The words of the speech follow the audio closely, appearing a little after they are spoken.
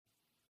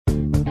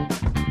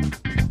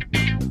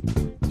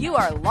You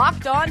are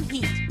Locked On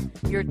Heat,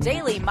 your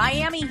daily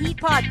Miami Heat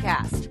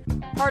podcast.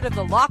 Part of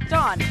the Locked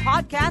On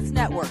Podcast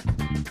Network,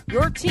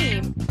 your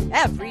team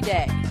every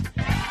day.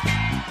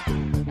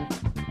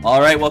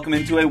 All right, welcome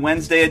into a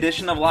Wednesday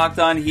edition of Locked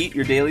On Heat,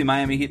 your daily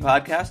Miami Heat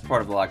podcast,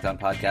 part of the Locked On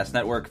Podcast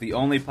Network, the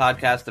only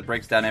podcast that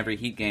breaks down every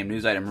Heat game,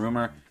 news item,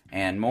 rumor,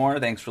 and more.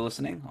 Thanks for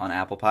listening on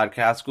Apple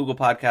Podcasts, Google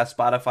Podcasts,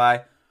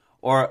 Spotify,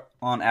 or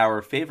on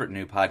our favorite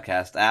new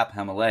podcast app,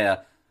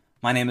 Himalaya.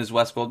 My name is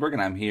Wes Goldberg,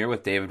 and I'm here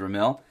with David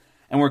Ramil,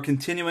 and we're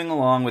continuing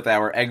along with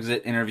our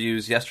exit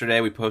interviews. Yesterday,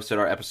 we posted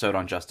our episode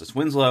on Justice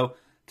Winslow.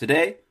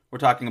 Today, we're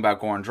talking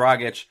about Goran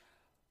Dragic.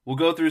 We'll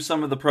go through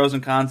some of the pros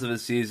and cons of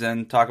his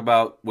season, talk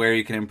about where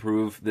he can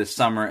improve this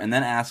summer, and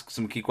then ask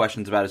some key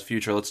questions about his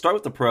future. Let's start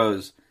with the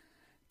pros,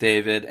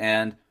 David,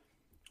 and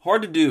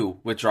hard to do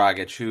with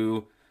Dragic,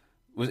 who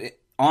was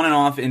on and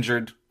off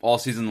injured all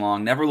season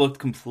long, never looked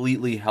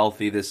completely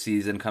healthy this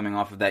season coming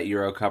off of that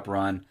Euro Cup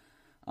run.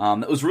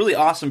 That was really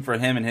awesome for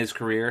him in his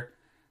career,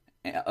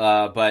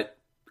 but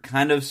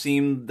kind of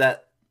seemed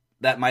that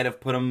might have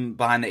put him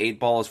behind the eight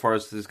ball as far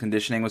as his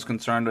conditioning was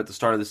concerned at the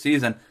start of the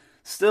season.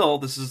 Still,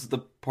 this is the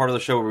part of the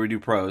show where we do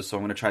pros, so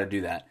I'm going to try to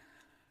do that.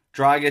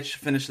 Dragic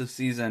finished the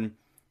season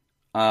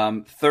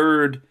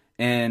third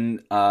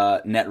in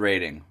net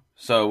rating,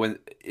 so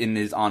in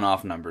his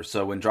on-off numbers.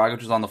 So when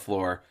Dragic was on the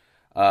floor,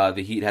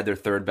 the Heat had their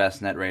third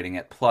best net rating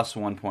at plus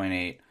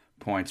 1.8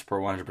 points per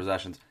 100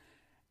 possessions,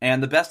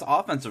 and the best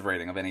offensive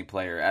rating of any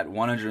player at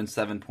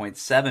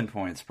 107.7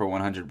 points per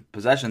 100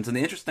 possessions. And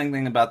the interesting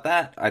thing about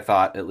that, I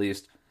thought at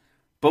least,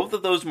 both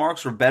of those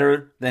marks were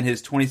better than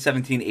his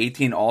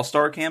 2017-18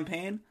 All-Star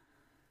campaign.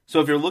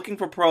 So if you're looking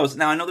for pros,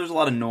 now I know there's a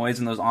lot of noise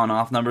in those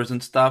on-off numbers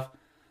and stuff,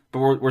 but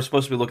we're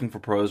supposed to be looking for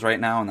pros right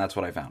now, and that's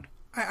what I found.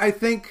 I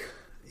think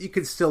you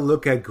could still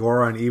look at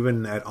Goran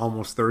even at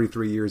almost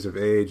 33 years of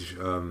age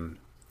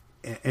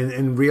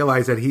and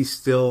realize that he's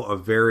still a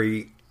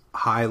very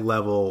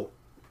high-level,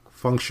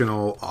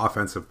 functional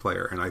offensive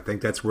player. And I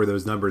think that's where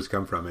those numbers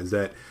come from, is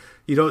that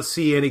you don't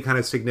see any kind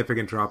of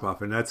significant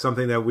drop-off. And that's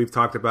something that we've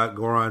talked about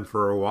Goran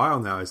for a while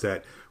now, is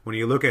that when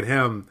you look at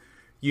him,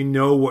 you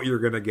know what you're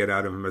going to get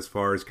out of him as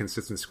far as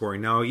consistent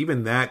scoring. Now,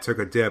 even that took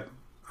a dip.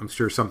 I'm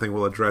sure something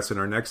we'll address in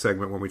our next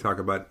segment when we talk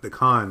about the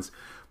cons.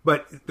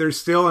 But there's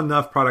still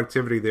enough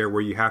productivity there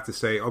where you have to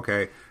say,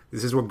 okay,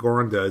 this is what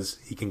Goran does.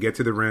 He can get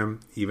to the rim,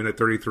 even at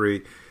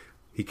 33.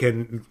 He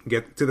can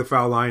get to the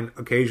foul line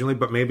occasionally,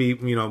 but maybe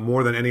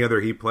more than any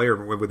other Heat player,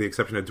 with the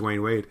exception of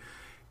Dwayne Wade.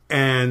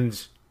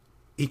 And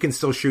he can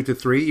still shoot to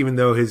three, even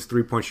though his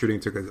three-point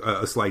shooting took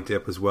a slight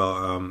dip as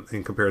well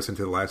in comparison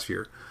to the last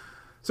year.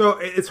 So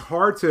it's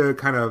hard to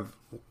kind of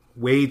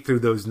wade through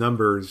those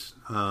numbers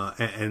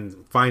and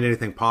find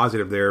anything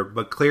positive there,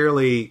 but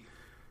clearly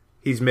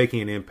he's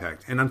making an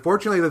impact. And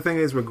unfortunately, the thing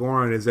is with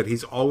Goran is that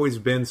he's always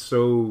been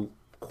so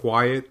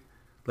quiet.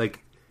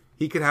 Like,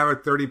 he could have a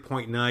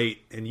 30-point night,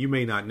 and you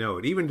may not know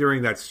it. Even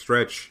during that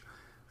stretch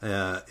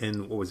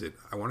in, what was it?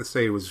 I want to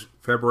say it was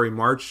February,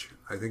 March.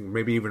 I think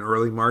maybe even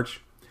early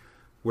March,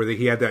 where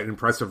he had that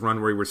impressive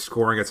run where he was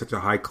scoring at such a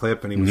high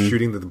clip and he was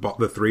shooting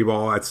the three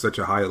ball at such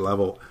a high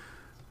level.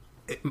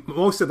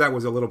 Most of that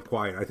was a little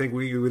quiet. I think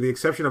with the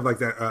exception of like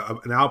that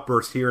an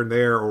outburst here and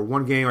there, or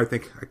one game, I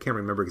can't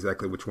remember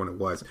exactly which one it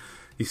was.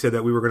 He said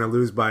that we were going to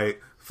lose by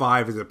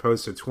 5 as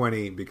opposed to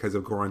 20 because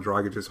of Goran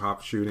Dragic's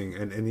hop shooting,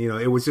 and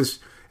it was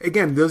just,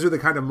 again, those are the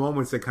kind of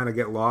moments that kind of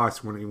get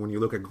lost when you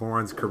look at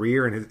Goran's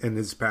career and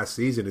his past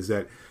season, is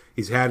that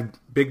he's had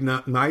big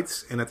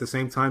nights and at the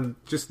same time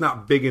just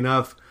not big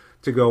enough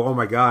to go, oh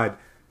my God,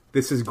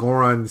 this is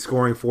Goran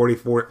scoring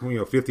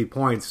 50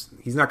 points.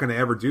 He's not going to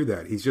ever do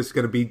that. He's just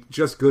going to be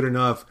just good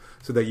enough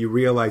so that you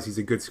realize he's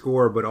a good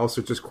scorer, but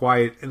also just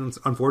quiet and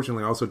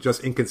unfortunately also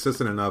just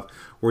inconsistent enough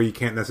where you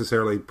can't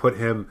necessarily put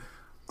him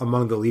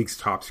among the league's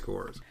top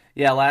scorers.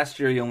 Yeah, last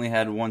year he only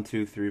had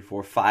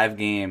 5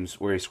 games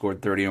where he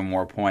scored 30 or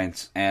more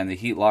points, and the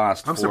Heat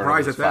lost 4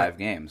 of those 5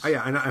 games. Oh,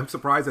 yeah, and I'm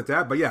surprised at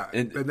that, but yeah.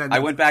 I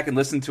went back and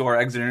listened to our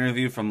exit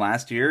interview from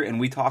last year, and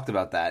we talked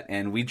about that,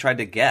 and we tried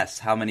to guess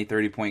how many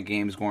 30-point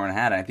games Goran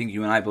had. I think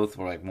you and I both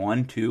were like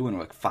 1, 2, and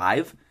like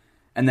 5.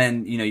 And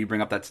then, you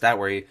bring up that stat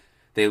where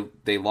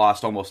they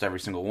lost almost every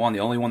single one. The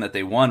only one that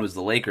they won was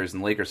the Lakers,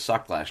 and the Lakers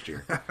sucked last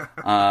year.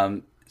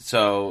 And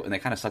they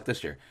kind of sucked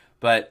this year.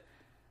 But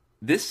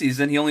this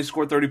season, he only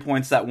scored 30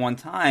 points that one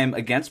time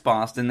against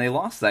Boston. They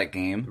lost that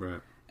game. Right.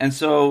 And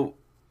so,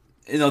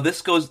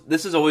 this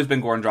has always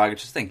been Goran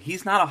Dragic's thing.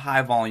 He's not a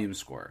high-volume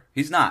scorer.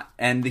 He's not.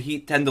 And the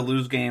Heat tend to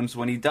lose games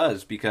when he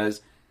does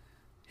because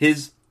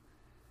his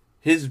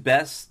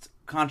best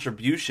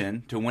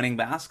contribution to winning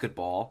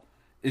basketball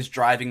is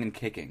driving and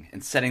kicking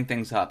and setting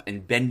things up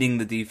and bending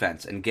the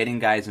defense and getting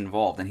guys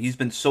involved. And he's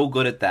been so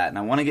good at that. And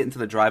I want to get into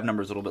the drive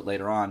numbers a little bit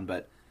later on,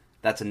 but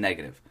that's a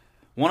negative.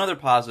 One other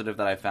positive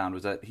that I found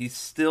was that he's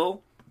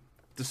still,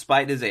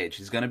 despite his age,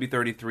 he's going to be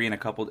 33 in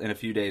a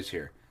few days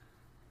here.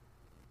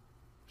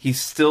 He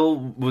still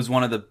was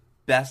one of the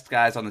best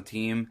guys on the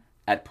team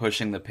at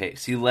pushing the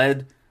pace. He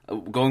led,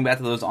 going back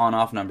to those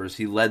on-off numbers,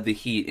 he led the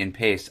Heat in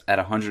pace at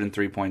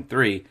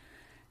 103.3.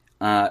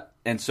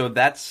 And so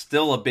that's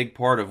still a big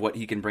part of what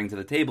he can bring to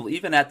the table,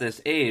 even at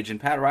this age. And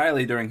Pat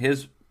Riley, during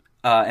his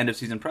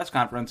end-of-season press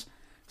conference,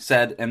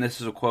 said, and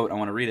this is a quote, I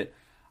want to read it,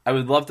 "I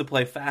would love to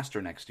play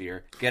faster next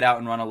year, get out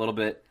and run a little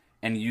bit,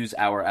 and use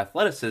our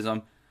athleticism."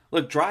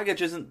 Look, Dragic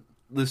isn't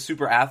the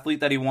super athlete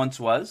that he once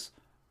was,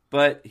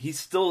 but he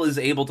still is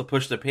able to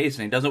push the pace,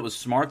 and he does it with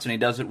smarts, and he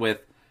does it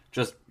with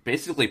just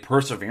basically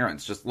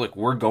perseverance. Just, look,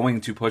 we're going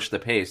to push the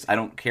pace. I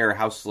don't care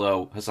how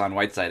slow Hassan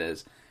Whiteside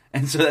is.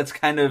 And so that's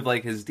kind of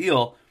like his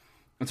deal.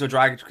 And so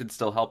Dragic could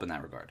still help in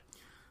that regard.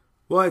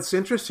 Well, it's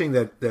interesting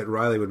that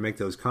Riley would make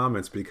those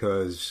comments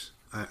because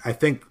I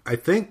think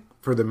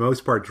for the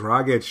most part,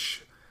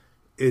 Dragic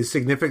is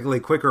significantly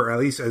quicker, at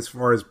least as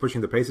far as pushing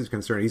the pace is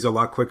concerned. He's a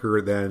lot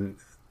quicker than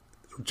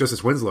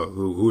Justice Winslow,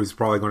 who is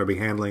probably going to be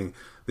handling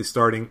the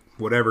starting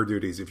whatever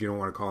duties, if you don't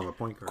want to call him a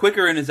point guard.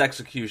 Quicker in his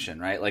execution,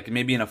 right? Like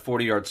maybe in a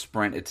 40-yard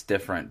sprint, it's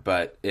different,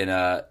 but in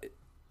a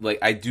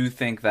I do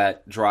think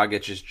that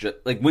Dragic is just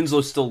like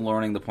Winslow's still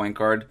learning the point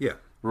guard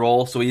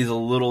role, so he's a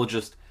little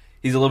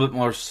bit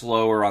more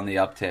slower on the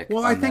uptick.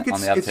 Well, I think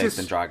on the uptick it's just,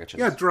 than Dragic is.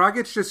 Yeah,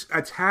 Dragic just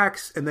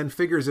attacks and then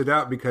figures it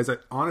out because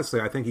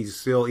honestly, I think he's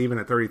still even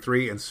at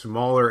 33 and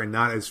smaller and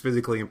not as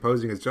physically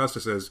imposing as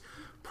Justice is.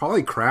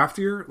 Probably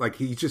craftier. Like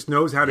he just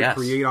knows how to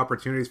create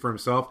opportunities for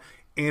himself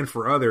and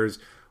for others.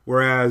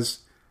 Whereas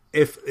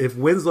if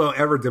Winslow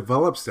ever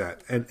develops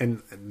that,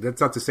 and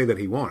that's not to say that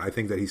he won't. I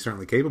think that he's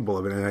certainly capable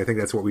of it, and I think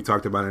that's what we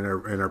talked about in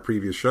our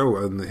previous show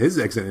in his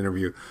exit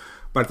interview.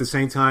 But at the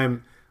same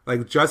time,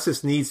 like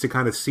Justice needs to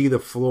kind of see the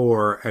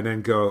floor and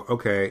then go,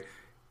 okay,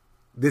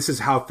 this is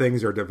how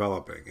things are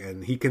developing,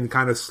 and he can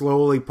kind of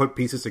slowly put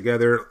pieces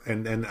together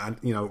and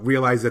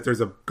realize that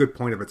there's a good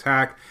point of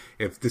attack.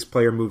 If this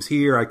player moves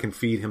here, I can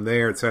feed him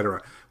there,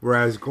 etc.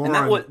 Whereas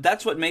Goran, and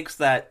that's what makes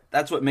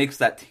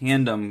that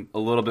tandem a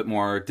little bit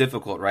more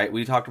difficult, right?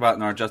 We talked about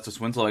in our Justice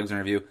Winslow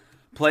interview,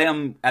 play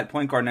him at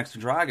point guard next to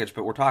Dragic,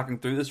 but we're talking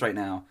through this right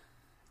now,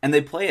 and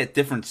they play at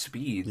different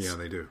speeds. Yeah,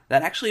 they do.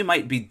 That actually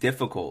might be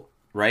difficult,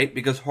 right?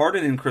 Because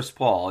Harden and Chris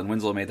Paul, and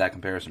Winslow made that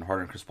comparison,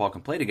 Harden and Chris Paul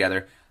can play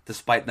together,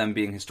 despite them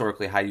being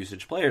historically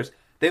high-usage players.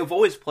 They've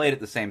always played at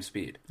the same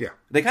speed. Yeah.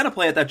 They kind of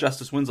play at that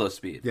Justice Winslow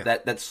speed, yeah.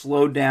 that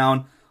slowed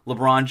down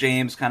LeBron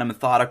James kind of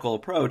methodical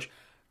approach.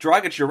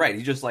 Dragic, you're right.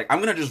 He's just like,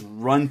 I'm going to just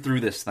run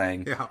through this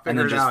thing and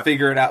then just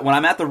figure it out. When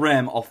I'm at the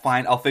rim,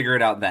 I'll figure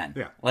it out then.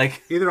 Yeah.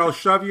 Like either I'll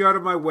shove you out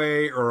of my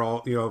way or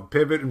I'll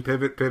pivot and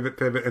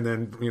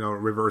then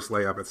reverse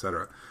layup,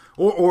 etc.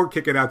 Or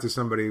kick it out to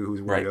somebody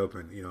who's wide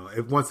open.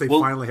 Once they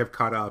finally have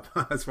caught up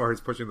as far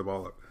as pushing the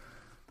ball up.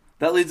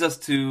 That leads us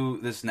to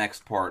this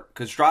next part,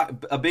 because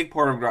a big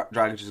part of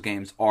Dragic's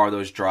games are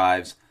those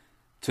drives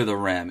to the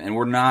rim, and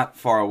we're not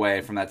far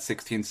away from that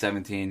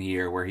 16-17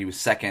 year where he was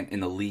second in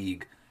the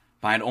league,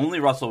 behind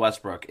only Russell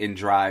Westbrook in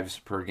drives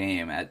per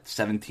game at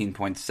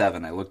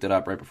 17.7. I looked it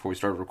up right before we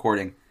started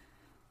recording.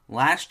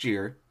 Last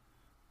year,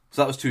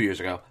 so that was 2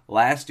 years ago,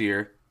 last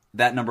year,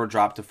 that number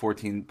dropped to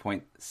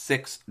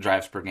 14.6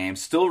 drives per game.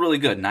 Still really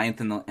good, 9th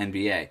in the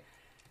NBA.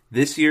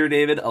 This year,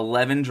 David,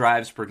 11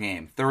 drives per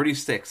game,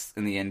 36th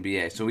in the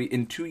NBA. So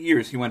in 2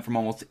 years, he went from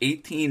almost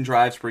 18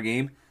 drives per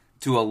game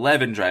to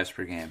 11 drives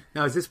per game.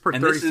 Now, is this per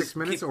 36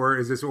 minutes, or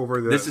is this over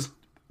the...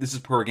 This is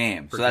per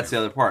game. So that's the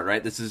other part,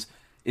 right? This is,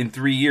 in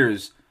 3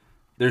 years,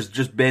 there's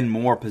just been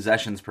more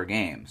possessions per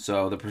game.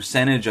 So the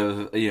percentage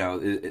of,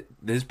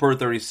 his per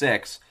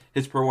 36,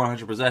 his per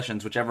 100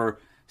 possessions, whichever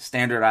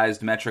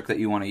standardized metric that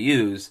you want to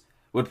use,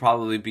 would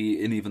probably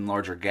be an even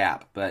larger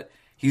gap. But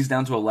he's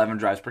down to 11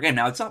 drives per game.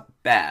 Now, it's not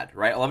bad,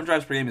 right? 11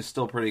 drives per game is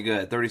still pretty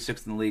good.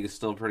 36th in the league is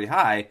still pretty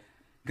high,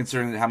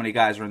 considering how many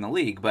guys are in the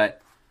league.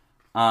 But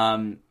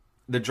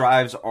the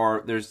drives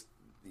are,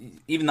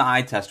 even the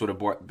eye test would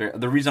have,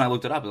 the reason I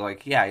looked it up is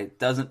like, yeah, it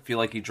doesn't feel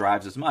like he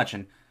drives as much.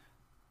 And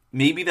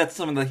maybe that's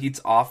some of the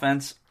Heat's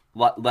offense,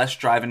 less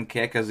drive and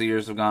kick as the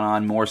years have gone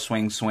on, more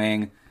swing,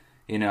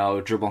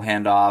 dribble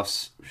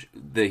handoffs.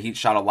 The Heat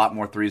shot a lot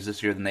more threes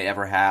this year than they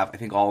ever have. I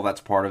think all of that's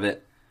part of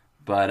it.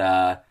 But,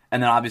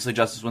 and then obviously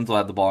Justice Winslow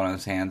had the ball in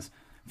his hands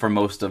for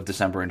most of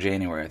December and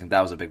January. I think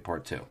that was a big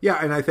part too.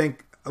 Yeah, and I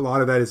think a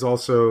lot of that is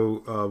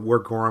also where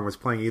Goran was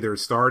playing, either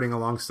starting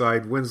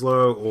alongside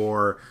Winslow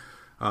or,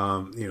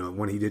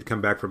 when he did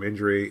come back from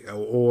injury,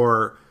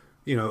 or,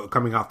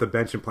 coming off the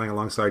bench and playing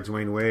alongside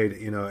Dwayne Wade,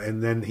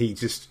 and then he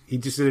just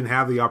didn't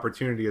have the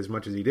opportunity as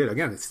much as he did.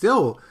 Again, it's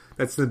still,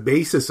 that's the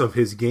basis of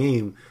his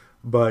game.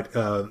 But,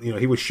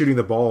 he was shooting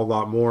the ball a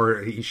lot more.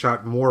 He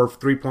shot more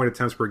 3-point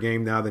attempts per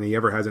game now than he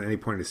ever has at any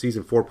point in the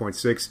season,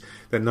 4.6.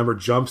 That number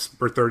jumps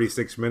per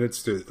 36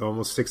 minutes to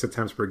almost 6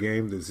 attempts per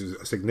game. This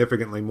is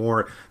significantly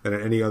more than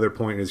at any other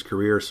point in his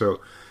career.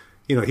 So,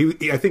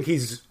 I think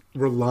he's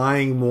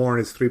relying more on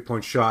his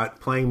 3-point shot,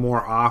 playing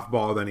more off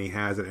ball than he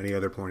has at any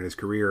other point in his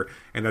career.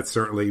 And that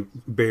certainly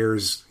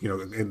bears,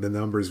 and the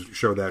numbers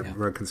show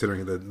that,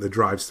 considering the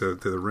drives to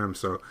the rim.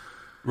 So,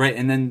 right.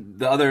 And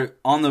then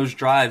on those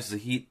drives, the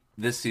Heat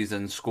this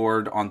season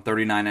scored on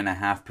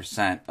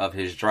 39.5% of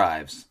his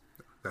drives.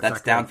 That's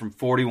down from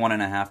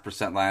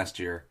 41.5% last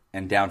year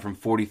and down from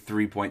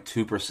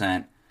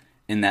 43.2%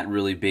 in that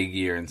really big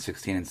year in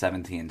 16 and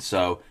 17.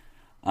 So,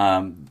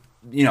 and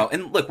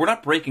look, we're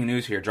not breaking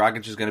news here.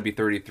 Dragic is going to be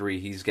 33.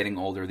 He's getting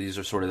older. These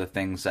are sort of the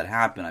things that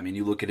happen. I mean,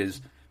 you look at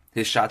his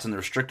shots in the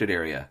restricted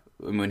area.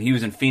 When he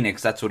was in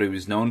Phoenix, that's what he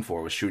was known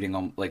for, was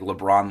shooting like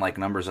LeBron-like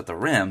numbers at the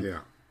rim. Yeah.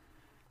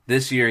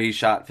 This year, he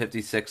shot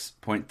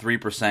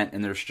 56.3%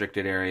 in the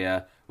restricted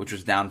area, which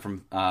was down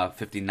from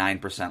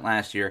 59%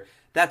 last year.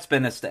 That's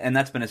been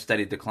a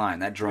steady decline.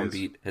 That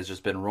drumbeat has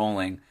just been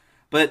rolling.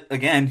 But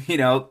again,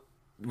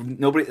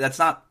 nobody. It's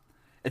not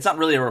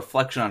really a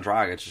reflection on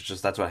Dragic. It's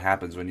just that's what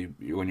happens when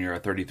you're a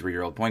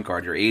 33-year-old point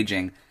guard. You're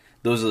aging.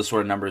 Those are the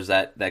sort of numbers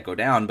that go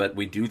down. But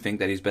we do think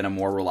that he's been a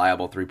more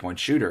reliable 3-point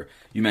shooter.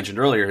 You mentioned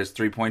earlier his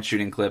 3-point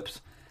shooting clips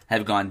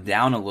have gone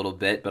down a little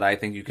bit, but I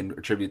think you can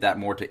attribute that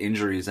more to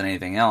injuries than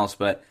anything else.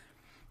 But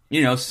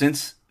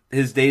since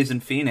his days in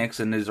Phoenix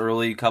and his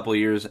early couple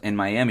years in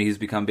Miami, he's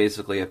become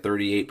basically a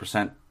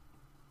 38%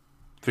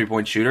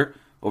 3-point shooter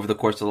over the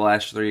course of the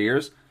last 3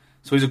 years.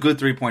 So he's a good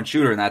 3-point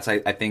shooter, and that's,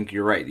 I think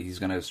you're right. He's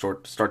going to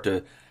start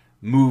to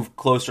move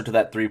closer to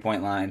that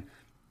 3-point line.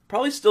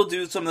 Probably still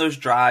do some of those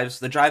drives.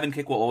 The drive and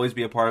kick will always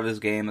be a part of his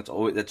game.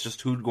 That's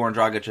just who Goran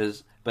Dragic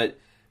is. But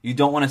you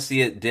don't want to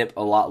see it dip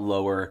a lot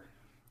lower.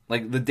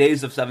 Like, the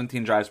days of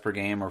 17 drives per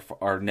game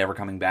are never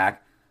coming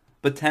back.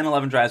 But 10,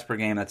 11 drives per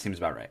game, that seems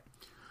about right.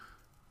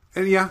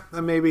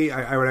 And maybe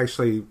I would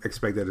actually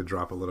expect that to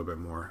drop a little bit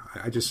more.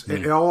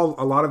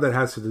 A lot of that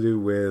has to do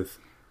with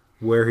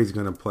where he's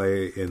going to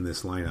play in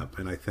this lineup.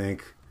 And I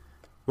think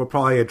we'll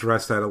probably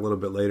address that a little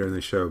bit later in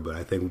the show, but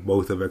I think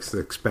both of us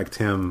expect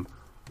him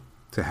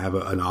to have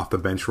an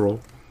off-the-bench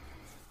role.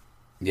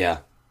 Yeah.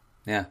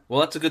 Yeah. Well,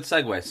 that's a good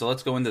segue. So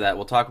let's go into that.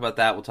 We'll talk about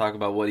that. We'll talk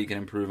about what he can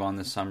improve on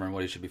this summer and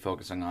what he should be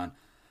focusing on.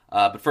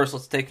 But first,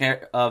 let's take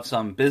care of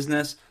some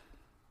business.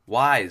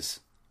 Wyze.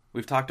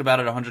 We've talked about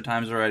it 100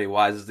 times already.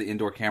 Wyze is the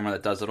indoor camera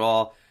that does it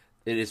all.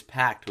 It is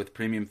packed with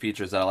premium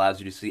features that allows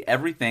you to see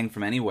everything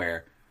from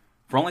anywhere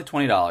for only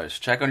 $20.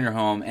 Check on your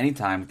home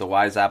anytime with the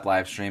Wyze app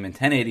live stream in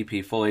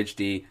 1080p Full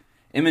HD.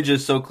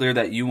 Images so clear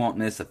that you won't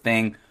miss a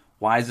thing.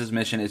 Wyze's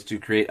mission is to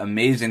create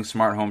amazing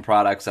smart home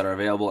products that are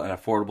available and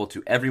affordable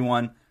to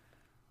everyone.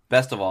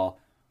 Best of all,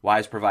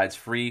 Wyze provides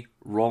free,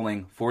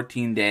 rolling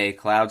 14-day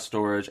cloud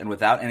storage, and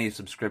without any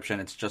subscription,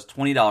 it's just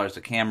 $20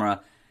 a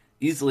camera.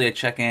 Easily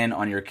check in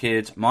on your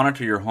kids,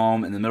 monitor your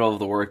home in the middle of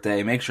the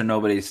workday, make sure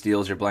nobody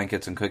steals your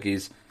blankets and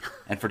cookies.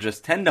 And for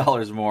just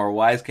 $10 more,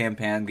 Wyze Cam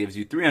Pan gives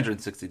you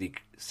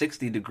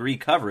 360-degree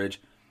coverage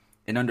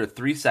in under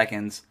 3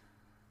 seconds.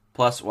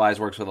 Plus, Wyze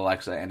works with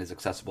Alexa and is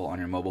accessible on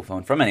your mobile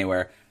phone from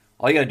anywhere.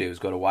 All you got to do is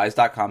go to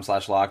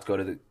Wyze.com/locked,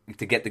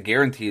 to get the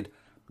guaranteed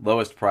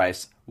lowest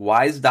price.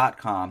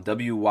 Wyze.com,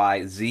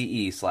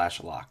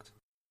 WYZE/locked.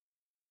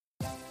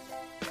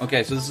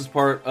 Okay, so this is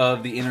part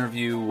of the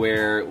interview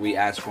where we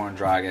ask Goran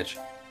Dragic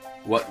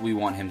what we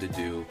want him to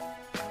do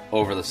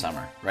over the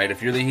summer, right?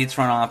 If you're the Heat's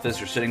front office,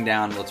 you're sitting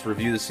down, let's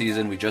review the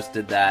season. We just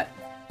did that.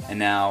 And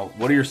now,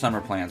 what are your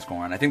summer plans,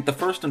 Goran? I think the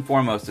first and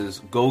foremost is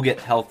go get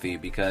healthy,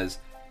 because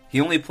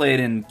he only played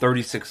in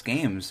 36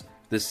 games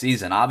this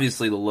season.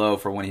 Obviously the low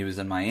for when he was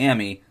in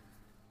Miami.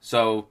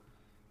 So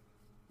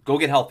go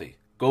get healthy.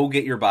 Go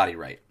get your body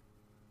right.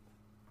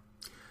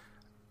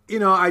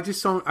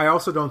 I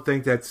also don't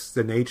think that's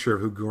the nature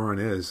of who Goran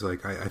is.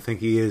 Like, I think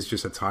he is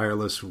just a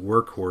tireless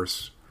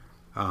workhorse.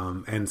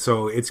 And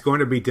so it's going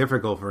to be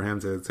difficult for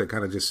him to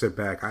kind of just sit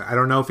back. I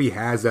don't know if he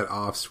has that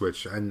off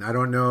switch, and I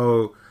don't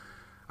know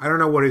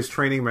what his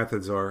training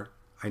methods are.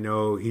 I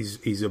know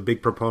he's a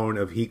big proponent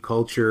of heat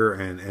culture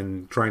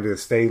and trying to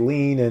stay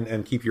lean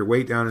and keep your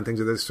weight down and things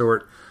of this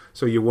sort.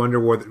 So you wonder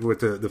what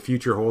the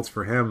future holds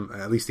for him,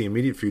 at least the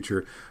immediate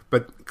future.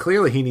 But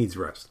clearly he needs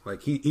rest.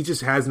 Like, he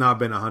just has not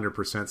been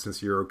 100%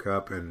 since Euro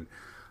Cup, and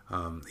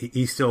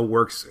he still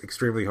works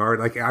extremely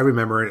hard. Like, I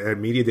remember at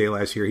Media Day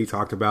last year, he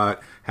talked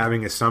about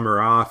having a summer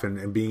off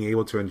and being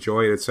able to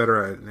enjoy it,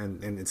 etc.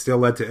 And it still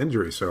led to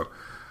injury. So,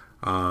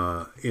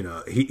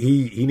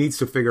 he needs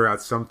to figure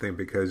out something,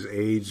 because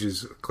age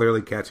is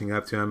clearly catching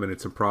up to him, and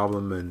it's a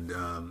problem. And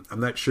I'm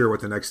not sure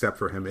what the next step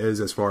for him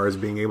is, as far as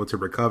being able to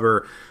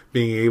recover,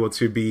 being able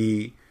to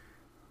be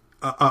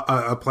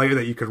a player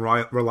that you can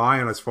rely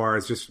on, as far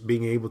as just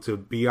being able to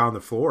be on the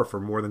floor for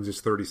more than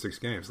just 36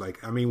 games.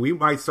 Like, I mean, we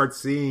might start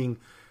seeing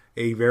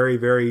a very,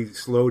 very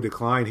slow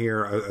decline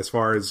here as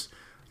far as,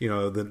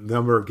 the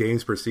number of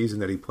games per season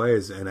that he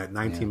plays, and at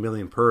 19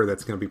 million per,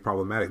 that's going to be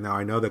problematic. Now,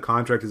 I know the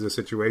contract is a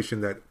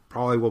situation that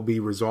probably will be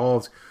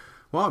resolved.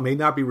 Well, it may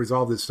not be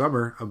resolved this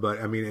summer, but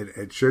I mean,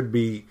 it should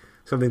be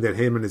something that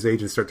him and his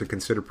agent start to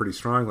consider pretty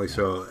strongly. Yeah.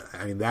 So,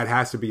 I mean, that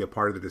has to be a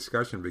part of the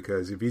discussion,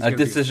 because if he's a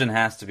decision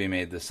has to be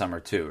made this summer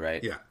too,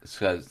 right? Yeah.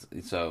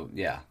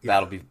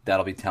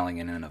 That'll be telling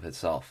in and of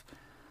itself.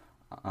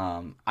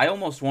 I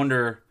almost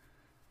wonder.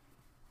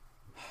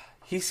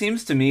 He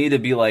seems to me to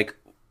be like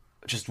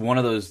just one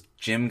of those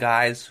gym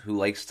guys who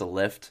likes to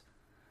lift.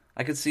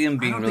 I could see him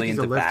being really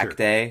into back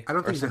day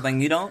or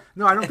something. You don't?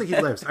 No, I don't think he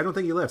lifts.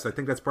 I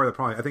think that's part of the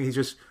problem. I think he's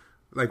just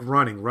like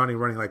running,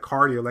 like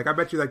cardio. Like, I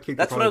bet you that kid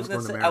could probably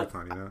run the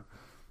marathon,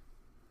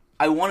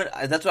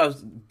 That's what I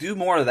was. Do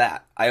more of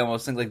that. I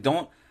almost think like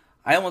don't.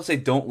 I almost say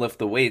don't lift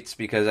the weights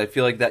because I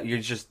feel like that you're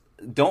just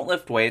don't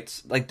lift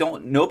weights. Like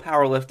no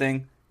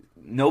powerlifting,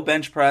 no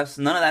bench press,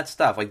 none of that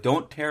stuff. Like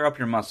don't tear up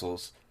your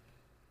muscles.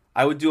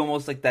 I would do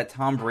almost like that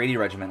Tom Brady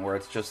regimen where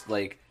it's just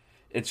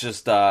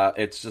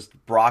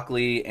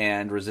broccoli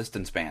and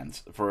resistance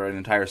bands for an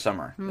entire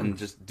summer and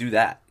just do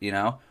that. You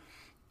know,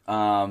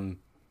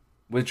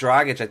 with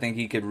Dragic, I think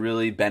he could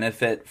really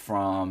benefit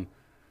from.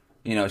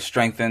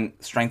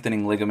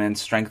 Strengthening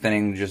ligaments,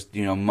 strengthening just,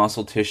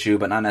 muscle tissue,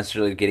 but not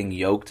necessarily getting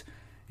yoked,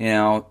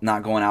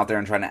 not going out there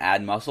and trying to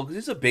add muscle, because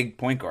he's a big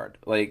point guard.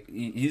 Like,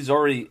 he's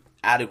already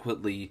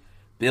adequately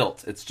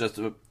built. It's just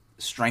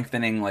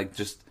strengthening, like,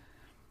 just,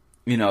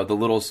 the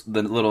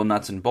little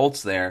nuts and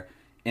bolts there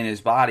in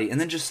his body, and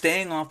then just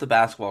staying off the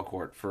basketball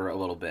court for a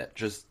little bit.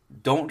 Just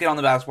don't get on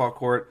the basketball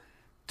court,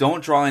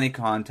 don't draw any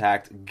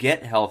contact,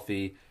 get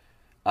healthy,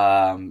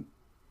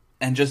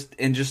 and just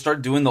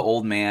start doing the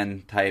old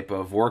man type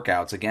of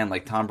workouts again,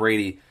 like Tom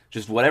Brady.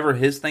 Just whatever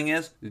his thing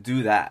is,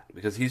 do that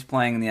because he's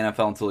playing in the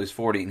NFL until he's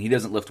 40 and he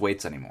doesn't lift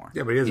weights anymore.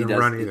 Yeah, but he doesn't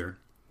run either.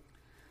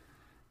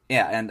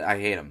 Yeah, and I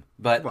hate him.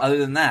 But other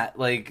than that,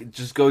 like,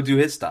 just go do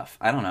his stuff.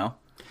 I don't know.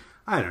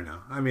 I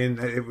mean,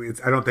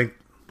 I don't think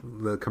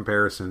the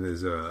comparison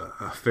is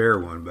a fair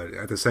one, but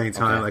at the same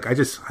time, like I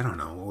don't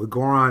know. With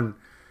Goran,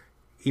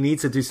 he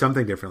needs to do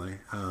something differently.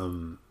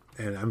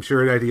 And I'm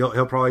sure that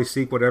he'll probably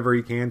seek whatever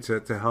he can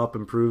to help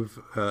improve.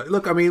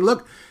 Look,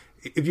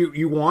 if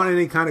you want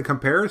any kind of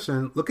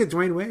comparison, look at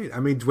Dwayne Wade. I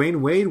mean,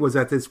 Dwayne Wade was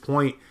at this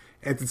point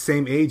at the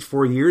same age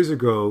 4 years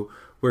ago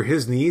where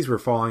his knees were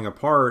falling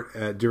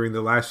apart during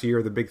the last year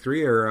of the Big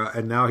Three era,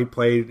 and now he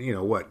played,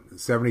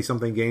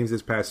 70-something games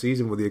this past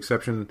season with the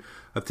exception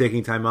of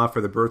taking time off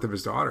for the birth of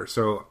his daughter.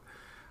 So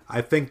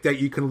I think that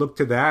you can look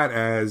to that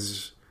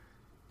as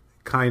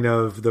kind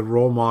of the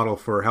role model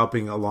for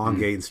helping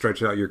elongate and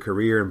stretch out your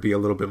career and be a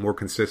little bit more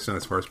consistent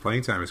as far as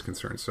playing time is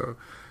concerned. So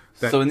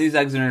in these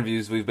exit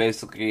interviews, we've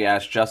basically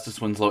asked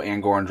Justice Winslow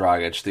and Goran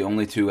Dragic, the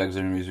only two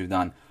exit interviews we've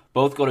done,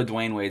 both go to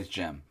Dwayne Wade's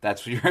gym.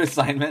 That's your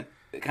assignment,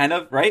 kind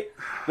of, right?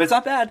 But it's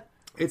not bad.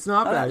 It's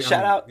not bad.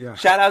 Shout out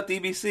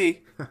DBC.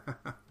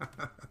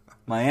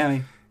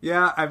 Miami.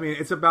 Yeah, I mean,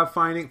 it's about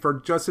finding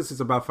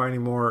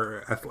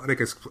more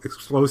athletic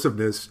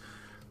explosiveness.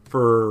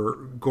 For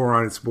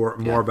Goran, it's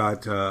more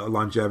about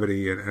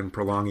longevity and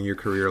prolonging your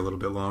career a little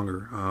bit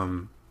longer.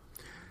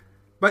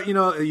 But,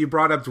 you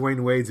brought up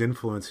Dwayne Wade's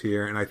influence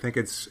here, and I think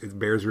it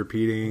bears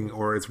repeating,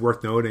 or it's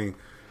worth noting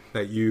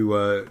that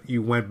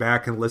you went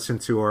back and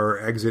listened to our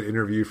exit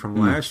interview from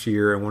last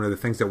year, and one of the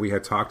things that we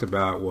had talked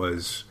about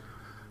was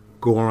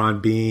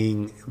Goran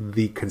being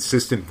the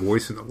consistent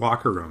voice in the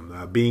locker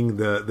room, being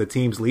the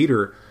team's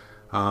leader,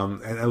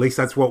 and at least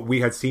that's what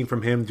we had seen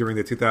from him during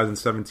the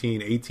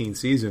 2017-18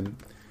 season.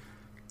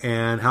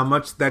 And how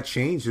much that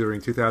changed during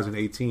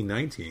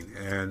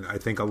 2018-19. And I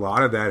think a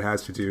lot of that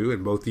has to do,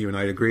 and both you and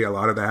I agree, a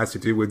lot of that has to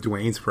do with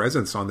Dwayne's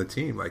presence on the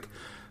team. Like,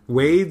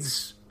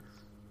 Wade's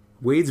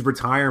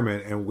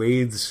retirement and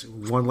Wade's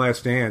one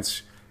last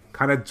dance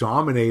kind of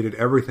dominated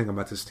everything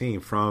about this team,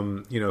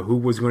 from, who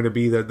was going to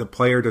be the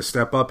player to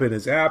step up in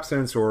his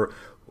absence, or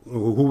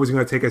who was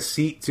going to take a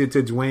seat to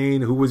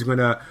Dwayne, who was going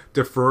to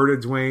defer to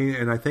Dwayne.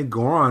 And I think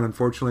Goran,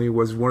 unfortunately,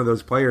 was one of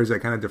those players that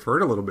kind of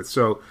deferred a little bit.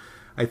 So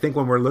I think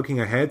when we're looking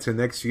ahead to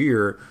next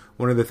year,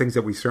 one of the things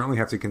that we certainly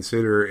have to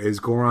consider is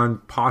Goran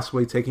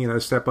possibly taking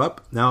another step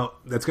up. Now,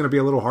 that's going to be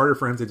a little harder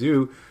for him to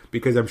do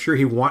because I'm sure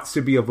he wants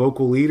to be a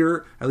vocal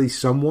leader, at least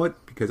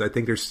somewhat, because I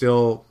think there's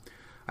still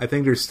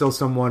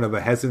somewhat of a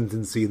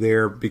hesitancy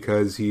there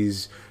because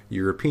he's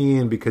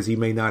European, because he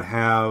may never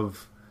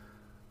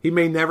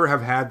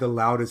have had the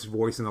loudest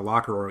voice in the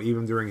locker room,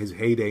 even during his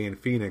heyday in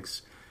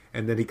Phoenix.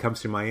 And then he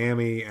comes to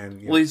Miami,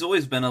 and he's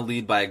always been a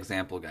lead by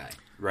example guy.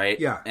 Right.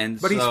 Yeah.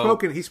 But he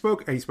spoke to me.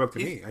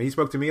 He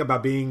spoke to me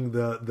about being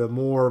the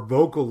more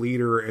vocal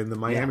leader in the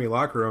Miami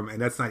locker room,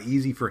 and that's not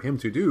easy for him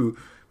to do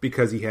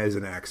because he has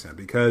an accent,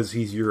 because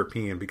he's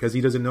European, because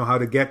he doesn't know how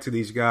to get to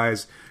these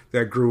guys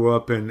that grew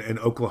up in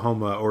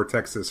Oklahoma or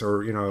Texas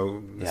or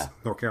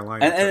North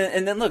Carolina.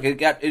 And then look, it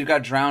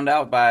got drowned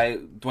out by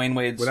Dwayne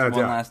Wade's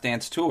Last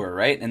Dance tour,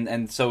 right?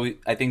 And so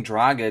I think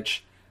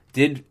Dragic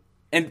did,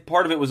 and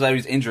part of it was that he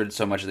was injured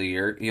so much of the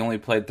year. He only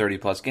played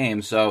 30+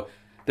 games, so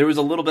there was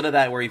a little bit of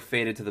that where he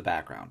faded to the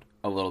background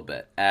a little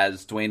bit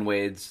as Dwayne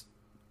Wade's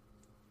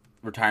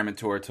retirement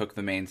tour took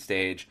the main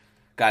stage.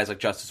 Guys like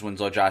Justice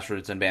Winslow, Josh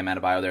Richardson, Bam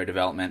Adebayo, their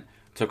development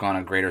took on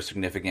a greater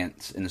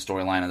significance in the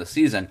storyline of the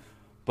season.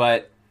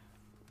 But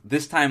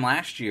this time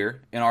last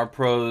year, in our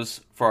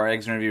pros for our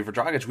exit interview for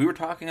Dragic, we were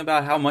talking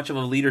about how much of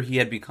a leader he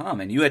had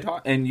become, and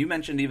you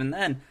mentioned even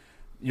then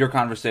your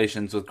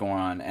conversations with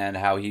Goran and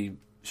how he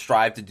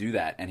strived to do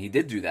that, and he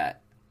did do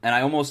that. And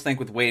I almost think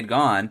with Wade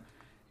gone,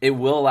 it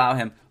will allow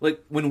him,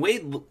 like, when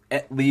Wade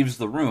leaves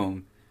the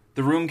room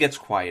gets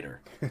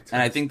quieter.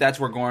 And I think that's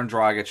where Goran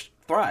Dragic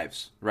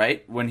thrives,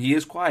 right? When he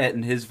is quiet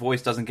and his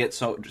voice doesn't get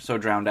so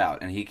drowned out,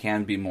 and he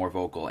can be more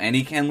vocal, and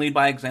he can lead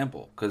by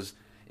example, because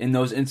in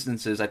those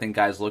instances, I think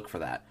guys look for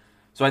that.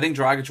 So I think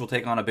Dragic will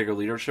take on a bigger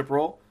leadership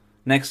role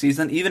next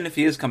season, even if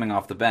he is coming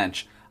off the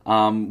bench,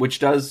 which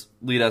does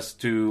lead us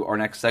to our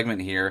next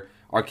segment here,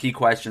 our key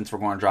questions for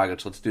Goran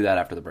Dragic. Let's do that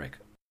after the break.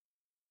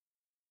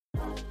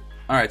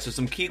 All right, so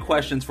some key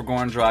questions for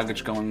Goran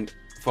Dragic going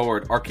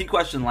forward. Our key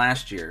question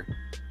last year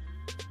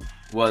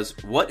was,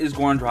 what is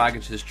Goran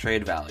Dragic's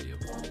trade value?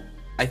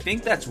 I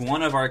think that's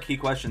one of our key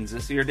questions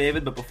this year,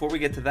 David, but before we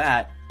get to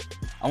that,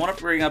 I want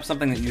to bring up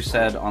something that you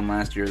said on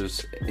last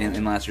year's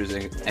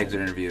exit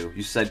interview.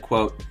 You said,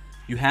 quote,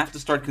 "You have to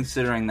start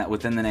considering that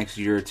within the next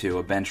year or two,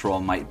 a bench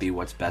role might be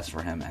what's best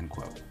for him," end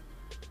quote.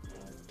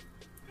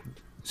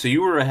 So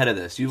you were ahead of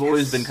this. You've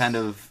always been kind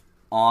of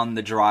on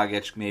the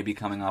Dragic maybe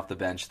coming off the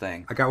bench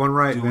thing. I got one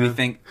right, do man. we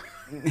think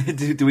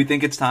do we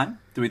think it's time?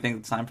 Do we think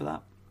it's time for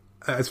that?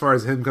 As far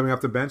as him coming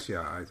off the bench,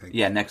 yeah, I think.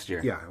 Yeah, next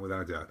year. Yeah,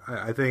 without a doubt.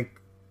 I think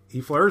he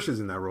flourishes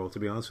in that role, to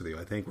be honest with you.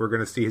 I think we're going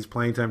to see his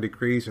playing time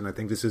decrease, and I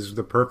think this is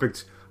the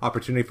perfect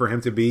opportunity for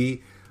him to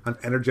be an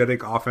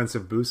energetic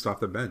offensive boost off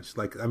the bench.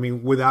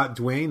 Without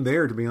Dwayne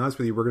there, to be honest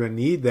with you, we're going to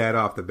need that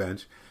off the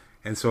bench.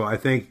 And so I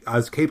think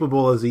as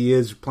capable as he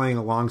is playing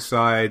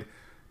alongside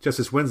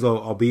Justice Winslow,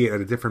 albeit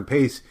at a different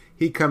pace,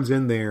 he comes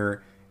in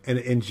there and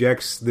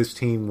injects this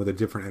team with a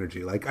different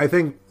energy. I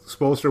think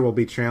Spoelstra will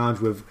be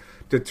challenged with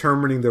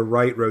determining the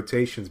right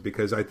rotations,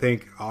 because I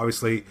think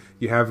obviously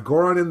you have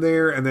Goran in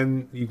there, and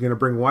then you're going to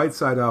bring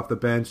Whiteside off the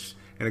bench,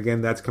 and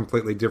again, that's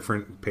completely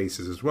different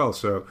paces as well.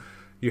 So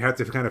you have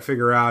to kind of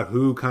figure out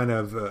who kind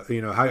of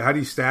how do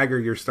you stagger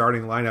your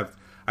starting lineup.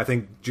 I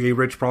think Jay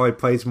Rich probably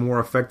plays more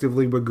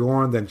effectively with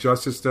Goran than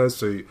Justice does.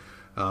 So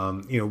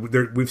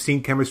we've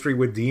seen chemistry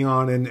with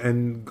Dion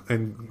and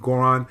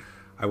Goran.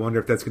 I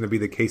wonder if that's going to be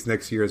the case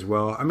next year as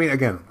well. I mean,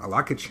 again, a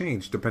lot could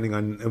change depending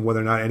on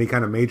whether or not any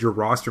kind of major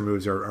roster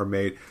moves are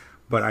made.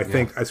 But I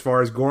think as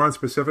far as Goran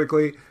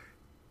specifically,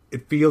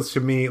 it feels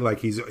to me like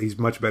he's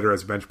much better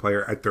as a bench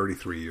player at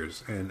 33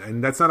 years.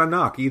 And that's not a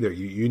knock either.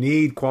 You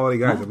need quality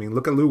guys. Mm-hmm. I mean,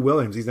 look at Lou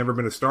Williams. He's never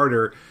been a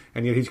starter,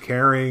 and yet he's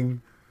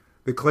carrying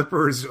the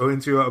Clippers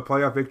into a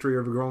playoff victory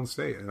over Golden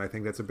State. And I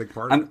think that's a big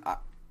part of it.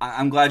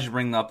 I'm glad you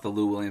bring up the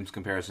Lou Williams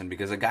comparison,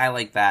 because a guy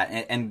like that,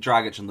 and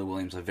Dragic and Lou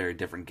Williams have very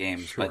different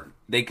games, Sure. but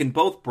they can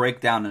both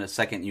break down in a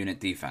second unit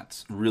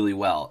defense really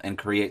well and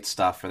create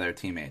stuff for their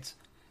teammates.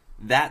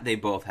 That they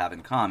both have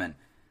in common.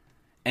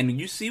 And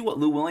you see what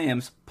Lou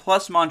Williams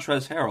plus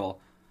Montrezl Harrell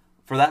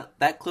for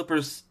that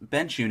Clippers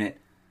bench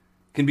unit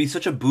can be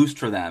such a boost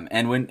for them.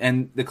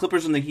 And the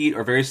Clippers and the Heat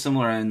are very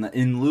similar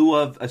in lieu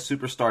of a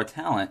superstar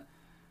talent.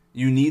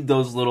 You need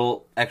those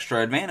little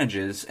extra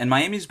advantages, and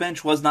Miami's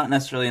bench was not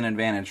necessarily an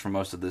advantage for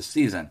most of this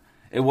season.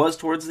 It was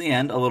towards the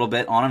end, a little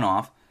bit on and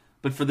off,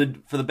 but for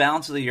the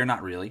balance of the year,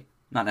 not really,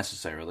 not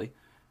necessarily.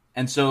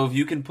 And so if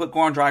you can put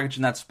Goran Dragic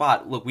in that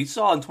spot, look, we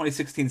saw in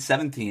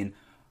 2016-17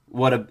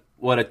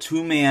 what a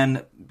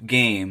two-man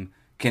game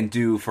can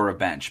do for a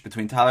bench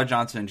between Tyler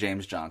Johnson and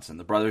James Johnson,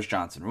 the brothers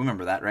Johnson.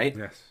 Remember that, right?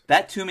 Yes.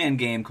 That two-man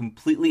game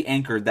completely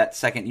anchored that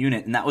second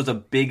unit, and that was a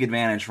big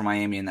advantage for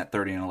Miami in that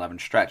 30-11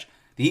 stretch.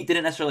 The Heat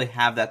didn't necessarily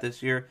have that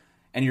this year,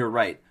 and you're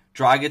right.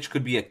 Dragic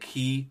could be a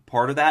key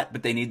part of that,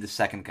 but they need the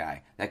second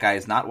guy. That guy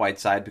is not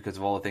Whiteside because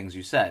of all the things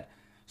you said.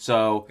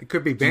 So it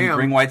could be Bam. Do you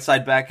bring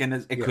Whiteside back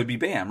in? Could be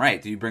Bam,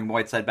 right? Do you bring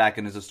Whiteside back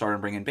in as a starter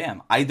and bring in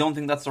Bam? I don't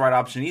think that's the right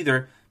option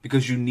either,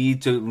 because you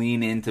need to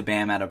lean into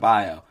Bam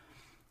Adebayo.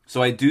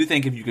 So I do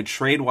think if you could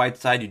trade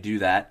Whiteside, you do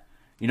that.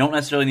 You don't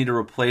necessarily need to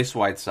replace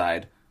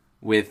Whiteside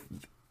with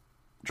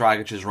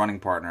Dragic's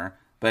running partner.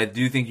 But I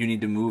do think you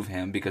need to move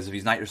him, because if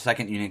he's not your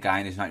second unit guy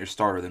and he's not your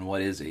starter, then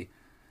what is he?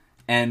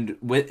 And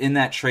in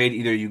that trade,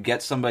 either you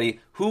get somebody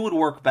who would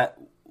work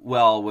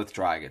well with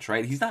Dragic,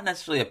 right? He's not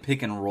necessarily a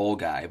pick and roll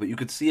guy, but you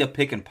could see a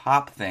pick and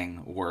pop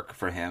thing work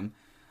for him.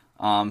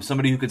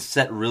 Somebody who could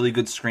set really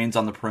good screens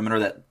on the perimeter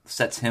that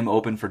sets him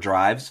open for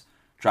drives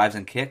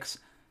and kicks,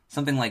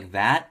 something like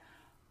that.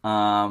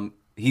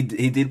 He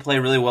did play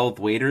really well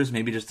with Waiters,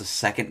 maybe just a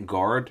second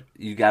guard.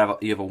 You have a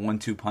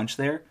 1-2 punch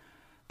there.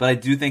 But I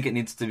do think it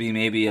needs to be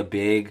maybe a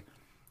big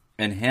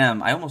in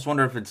him. I almost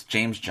wonder if it's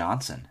James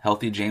Johnson,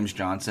 healthy James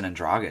Johnson and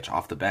Dragic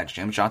off the bench.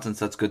 James Johnson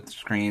sets good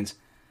screens.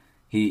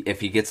 If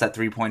he gets that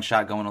 3-point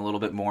shot going a little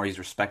bit more, he's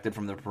respected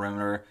from the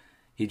perimeter.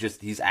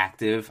 He's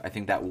active. I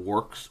think that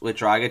works with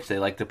Dragic. They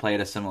like to play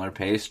at a similar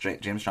pace.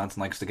 James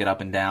Johnson likes to get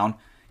up and down.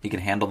 He can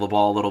handle the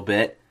ball a little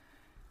bit.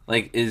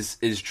 Is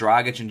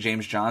Dragic and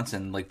James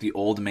Johnson like the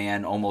old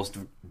man, almost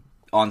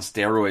on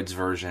steroids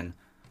version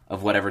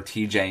of whatever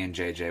TJ and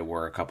JJ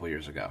were a couple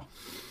years ago?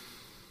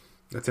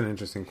 That's an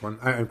interesting one.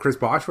 And Chris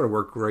Bosh would have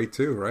worked great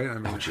too, right? I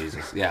mean, oh,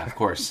 Jesus. Yeah, of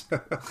course.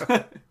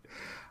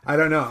 I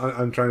don't know.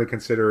 I'm trying to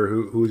consider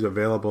who's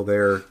available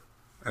there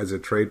as a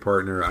trade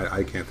partner.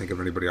 I can't think of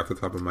anybody off the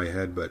top of my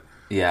head, but...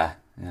 Yeah.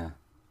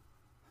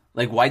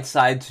 Like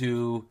Whiteside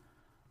to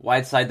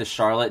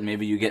Charlotte, and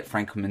maybe you get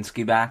Frank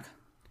Kaminsky back.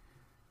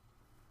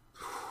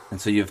 And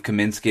so you have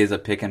Kaminsky as a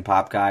pick and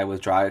pop guy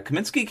with Dragic.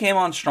 Kaminsky came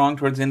on strong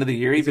towards the end of the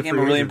year. He became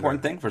a really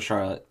important thing for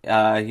Charlotte.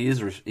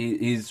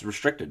 He's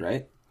restricted,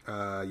 right?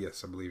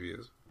 Yes, I believe he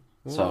is.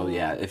 So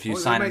yeah, if you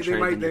sign and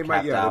trade, then you're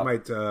capped out. They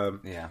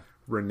might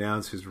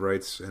renounce his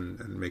rights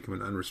and make him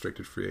an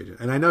unrestricted free agent.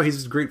 And I know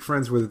he's great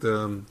friends with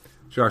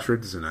Josh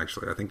Richardson,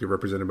 actually. I think they're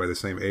represented by the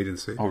same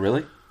agency. Oh,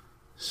 really?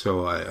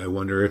 So I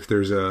wonder if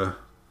there's a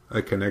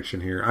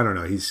connection here. I don't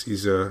know.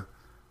 He's a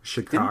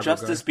Chicago Didn't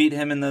Justice guy. beat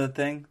him in the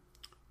thing?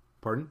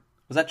 Pardon?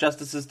 Was that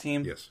Justice's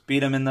team? Yes.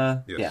 Beat him in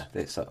the... Yes.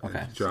 Yeah,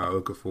 okay. Ja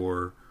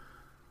Okafor.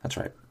 That's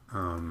right.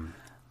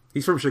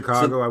 He's from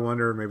Chicago. I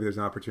wonder maybe there's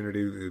an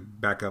opportunity to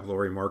back up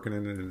Lauri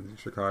Markkanen in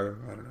Chicago.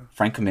 I don't know.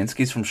 Frank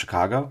Kaminsky's from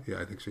Chicago? Yeah,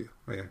 I think so.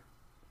 Oh, yeah.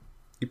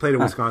 He played in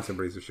Wisconsin,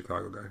 but he's a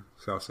Chicago guy.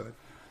 South Side.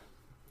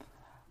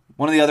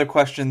 One of the other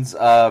questions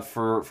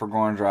for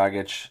Goran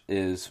Dragic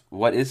is,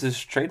 what is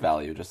his trade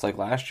value, just like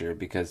last year?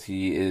 Because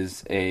he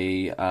is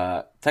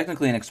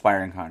technically an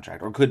expiring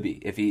contract, or could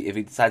be, if he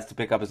decides to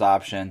pick up his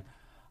option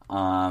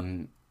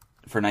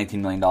for $19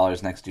 million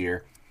next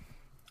year.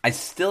 I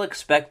still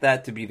expect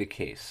that to be the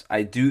case.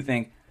 I do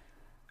think,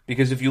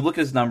 because if you look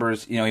at his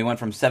numbers, he went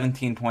from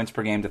 17 points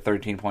per game to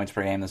 13 points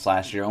per game this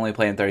last year, only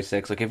playing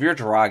 36. Like, if you're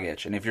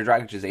Dragic, and if you're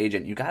Dragic's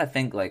agent, you got to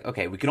think, like,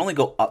 okay, we can only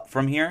go up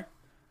from here.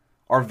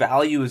 Our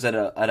value is at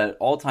an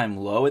all-time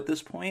low at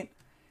this point.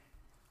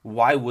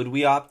 Why would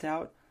we opt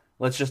out?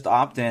 Let's just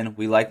opt in.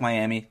 We like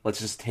Miami. Let's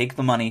just take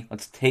the money.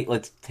 Let's take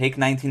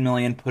 $19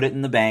 million, put it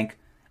in the bank,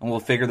 and we'll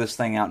figure this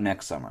thing out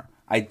next summer.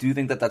 I do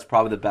think that's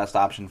probably the best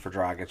option for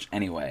Dragic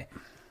anyway.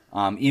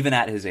 Even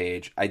at his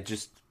age,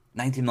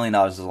 $19 million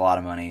is a lot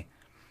of money,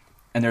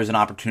 and there's an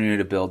opportunity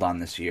to build on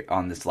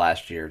this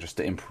last year, just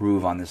to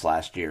improve on this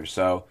last year.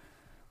 So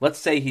let's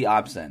say he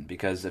opts in,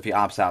 because if he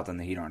opts out, then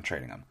the Heat aren't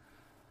trading him.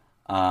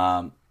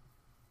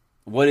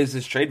 What is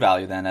his trade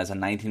value then as a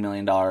 $19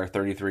 million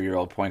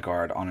 33-year-old point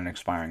guard on an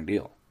expiring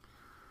deal?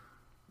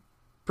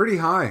 Pretty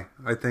high,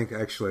 I think,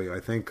 actually. I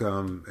think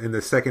in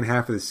the second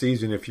half of the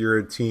season, if you're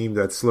a team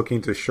that's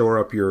looking to shore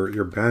up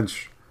your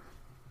bench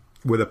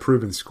with a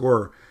proven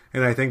scorer,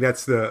 and I think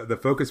that's the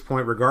focus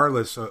point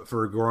regardless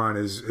for Goran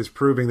is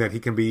proving that he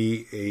can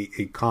be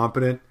a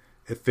competent,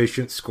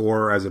 efficient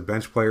scorer as a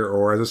bench player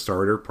or as a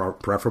starter,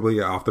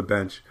 preferably off the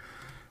bench,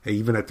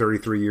 even at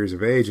 33 years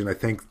of age. And I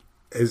think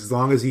as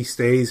long as he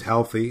stays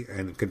healthy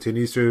and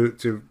continues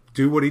to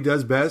do what he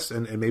does best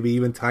and maybe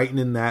even tighten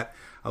in that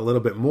a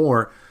little bit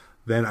more,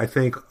 then I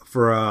think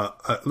for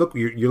look,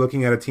 you're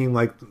looking at a team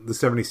like the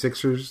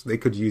 76ers. They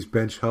could use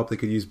bench help. They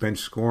could use bench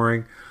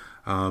scoring.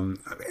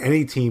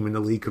 Any team in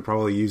the league could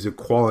probably use a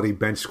quality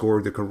bench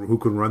scorer who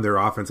can run their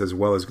offense as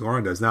well as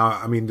Goran does. Now,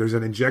 I mean, there's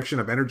an injection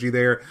of energy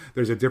there.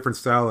 There's a different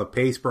style of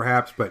pace,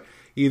 perhaps, but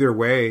either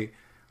way,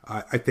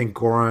 I think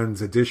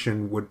Goran's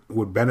addition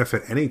would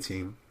benefit any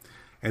team.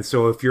 And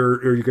so if you're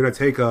going to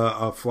take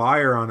a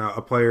flyer on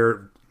a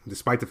player,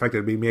 despite the fact that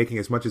it'd be making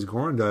as much as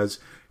Goran does,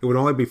 it would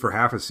only be for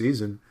half a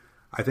season.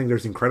 I think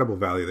there's incredible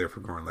value there for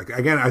Goran. Like,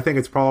 again, I think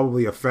it's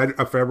probably a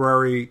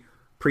February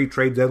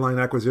pre-trade deadline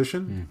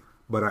acquisition,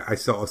 but I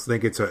still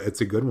think it's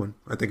a good one.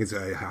 I think it's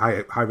a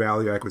high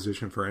value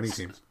acquisition for any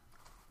team.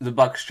 The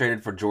Bucks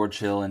traded for George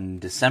Hill in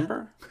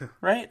December,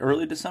 right?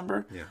 Early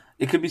December? Yeah.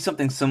 It could be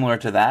something similar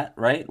to that,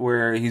 right?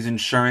 Where he's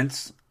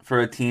insurance for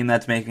a team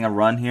that's making a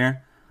run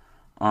here.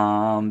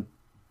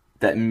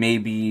 That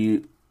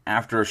maybe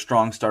after a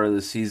strong start of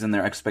the season,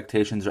 their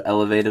expectations are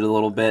elevated a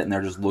little bit, and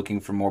they're just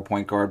looking for more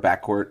point guard,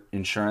 backcourt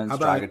insurance.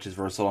 Dragic is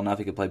versatile enough;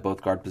 he could play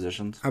both guard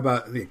positions. How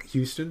about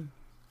Houston?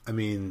 I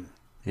mean,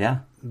 yeah,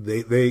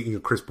 they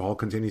Chris Paul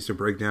continues to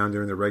break down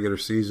during the regular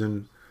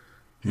season,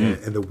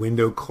 and the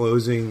window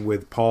closing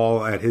with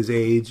Paul at his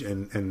age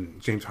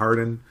and James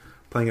Harden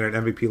playing at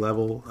an MVP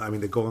level. I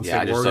mean, the Golden State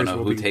Warriors. Warriors I just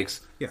don't know who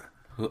takes. Yeah.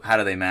 How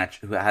do they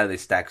match? How do they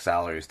stack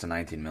salaries to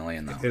 $19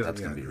 million? Though that's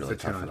going to be really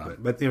tough for them.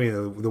 But I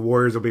mean, the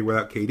Warriors will be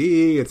without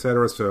KD,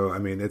 etc. So I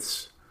mean,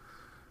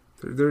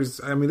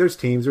 there's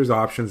teams, there's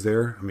options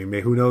there. I mean,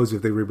 who knows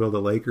if they rebuild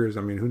the Lakers?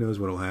 I mean, who knows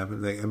what'll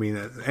happen?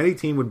 Any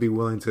team would be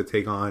willing to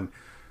take on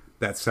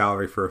that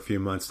salary for a few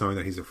months, knowing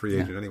that he's a free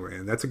agent anyway,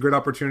 and that's a good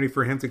opportunity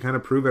for him to kind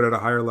of prove it at a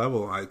higher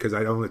level. Because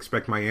I don't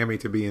expect Miami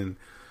to be in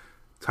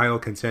title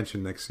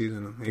contention next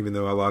season, even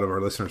though a lot of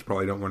our listeners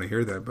probably don't want to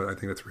hear that. But I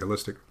think that's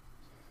realistic.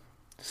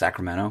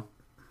 Sacramento,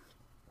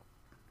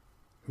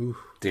 Oof.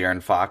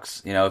 De'Aaron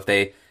Fox. If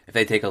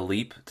they take a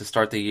leap to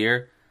start the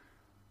year,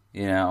 I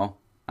don't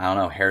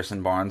know,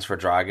 Harrison Barnes for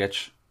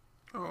Dragic.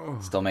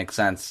 Still makes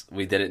sense.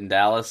 We did it in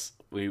Dallas.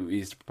 We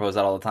used to propose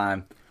that all the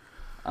time.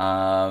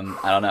 I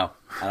don't know.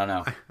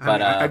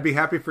 But I'd be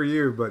happy for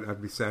you, but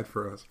I'd be sad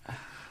for us.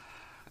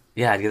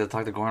 Yeah, I'd get to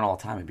talk to Goran all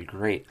the time. It'd be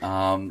great.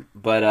 I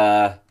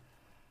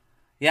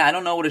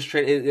don't know what his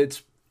trade.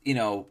 It's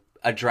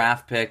a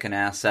draft pick, an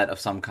asset of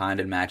some kind,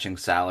 and matching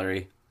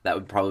salary. That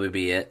would probably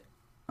be it.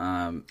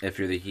 If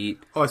you're the Heat.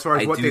 Oh, as far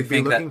as what they'd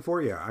be looking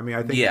for, yeah. I mean,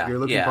 I think you're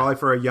looking probably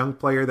for a young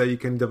player that you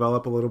can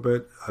develop a little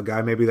bit, a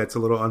guy maybe that's a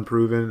little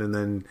unproven, and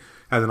then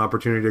has an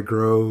opportunity to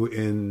grow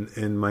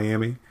in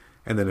Miami,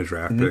 and then a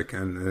draft pick,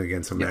 and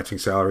again some matching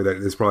salary that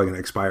is probably going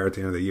to expire at the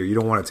end of the year. You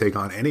don't want to take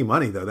on any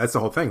money though. That's the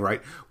whole thing,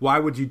 right? Why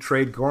would you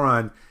trade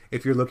Goran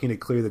if you're looking to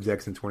clear the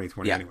decks in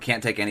 2020? Yeah, anyway?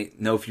 Can't take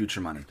no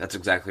future money. That's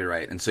exactly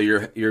right. And so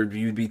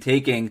you'd be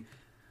taking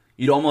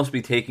you'd almost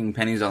be taking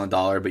pennies on the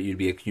dollar, but you'd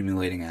be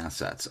accumulating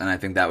assets, and I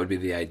think that would be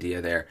the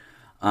idea there.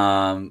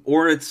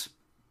 Or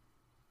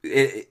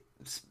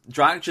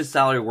Dragic's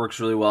salary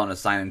works really well in a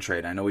sign and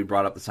trade. I know we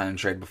brought up the sign and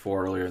trade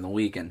before earlier in the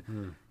week,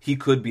 and he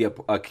could be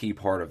a key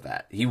part of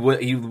that. He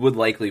would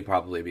likely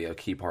probably be a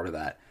key part of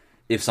that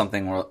if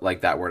something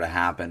like that were to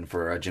happen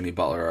for a Jimmy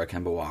Butler or a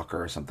Kemba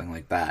Walker or something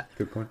like that.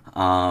 Good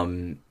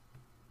point.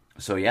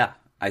 So yeah,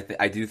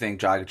 I do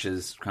think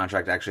Dragic's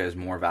contract actually has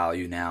more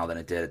value now than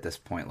it did at this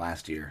point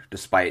last year,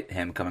 despite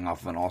him coming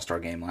off of an All-Star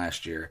game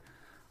last year.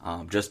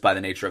 Just by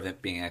the nature of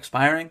it being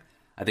expiring,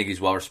 I think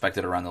he's well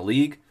respected around the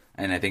league,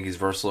 and I think he's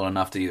versatile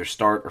enough to either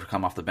start or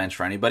come off the bench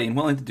for anybody, and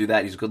willing to do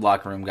that. He's a good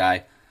locker room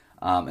guy,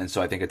 and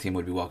so I think a team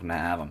would be welcome to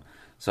have him.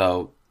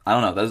 So I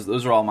don't know.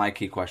 Those are all my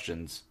key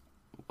questions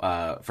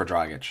for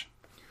Dragic.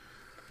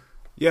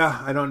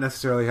 Yeah, I don't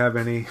necessarily have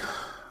any.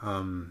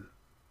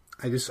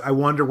 I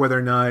wonder whether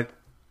or not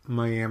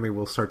Miami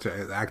will start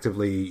to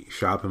actively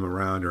shop him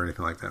around or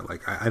anything like that.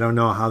 Like, I don't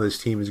know how this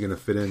team is going to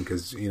fit in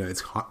because,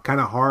 it's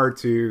kind of hard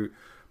to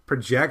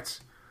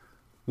project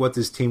what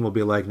this team will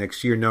be like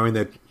next year, knowing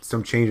that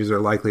some changes are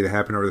likely to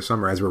happen over the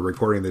summer. As we're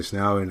recording this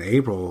now in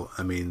April,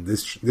 I mean,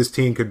 this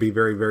team could be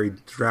very, very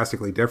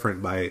drastically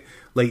different by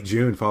late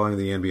June following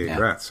the NBA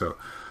draft. So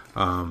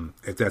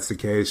if that's the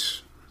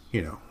case,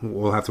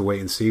 we'll have to wait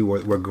and see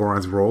what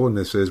Goran's role in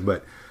this is.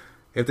 But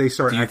if they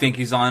start, do you think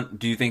he's on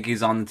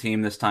the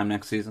team this time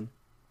next season?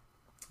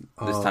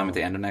 This time at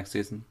the end of next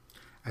season?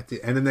 At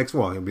the end of next,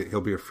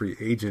 he'll be a free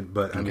agent.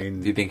 But I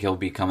mean, do you think he'll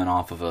be coming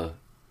off of a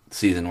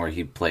season where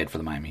he played for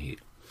the Miami Heat?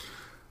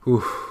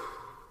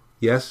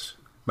 Yes,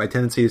 my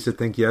tendency is to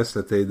think yes,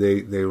 that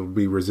they will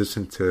be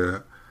resistant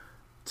to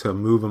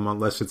move him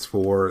unless it's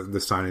for the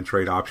sign and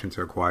trade option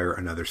to acquire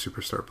another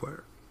superstar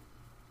player.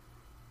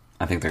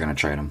 I think they're going to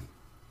trade him.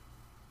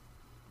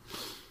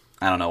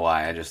 I don't know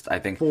why. I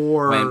think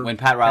when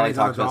Pat Riley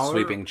talks about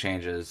sweeping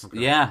changes,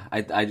 okay.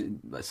 I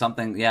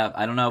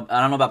don't know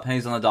about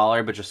pennies on the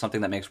dollar, but just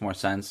something that makes more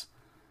sense.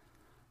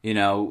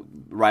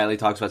 Riley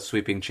talks about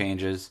sweeping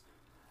changes.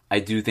 I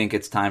do think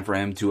it's time for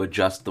him to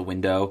adjust the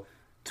window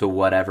to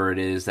whatever it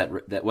is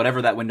that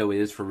whatever that window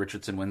is for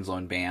Richardson, Winslow,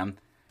 and Bam.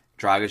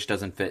 Dragic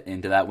doesn't fit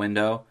into that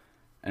window,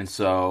 and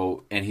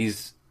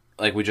he's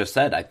like we just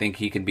said. I think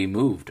he can be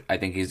moved. I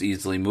think he's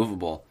easily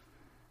movable,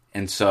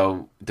 and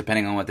so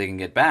depending on what they can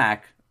get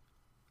back,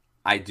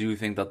 I do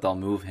think that they'll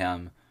move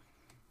him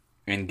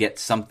and get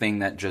something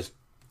that just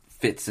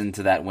fits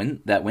into that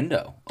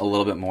window a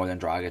little bit more than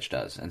Dragic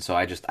does, and so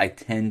I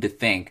tend to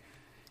think,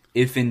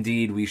 if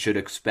indeed we should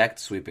expect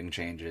sweeping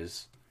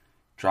changes,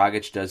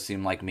 Dragic does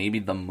seem like maybe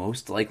the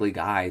most likely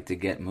guy to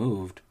get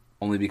moved,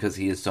 only because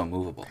he is so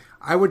movable.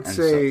 I would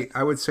say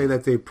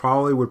that they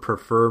probably would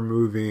prefer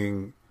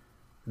moving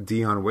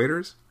Dion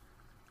Waiters,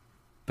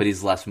 but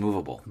he's less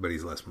movable.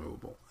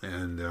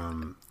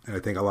 And I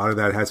think a lot of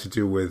that has to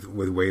do with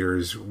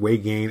Waiters'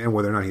 weight gain and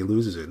whether or not he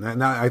loses it.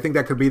 Now, I think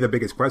that could be the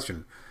biggest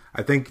question.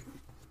 I think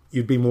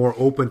you'd be more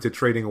open to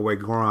trading away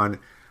Goran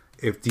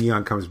if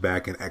Dion comes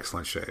back in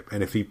excellent shape,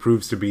 and if he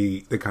proves to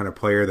be the kind of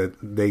player that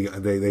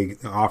they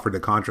offered the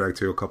contract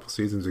to a couple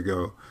seasons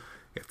ago.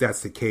 If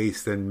that's the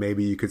case, then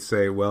maybe you could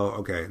say, well,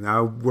 okay,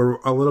 now we're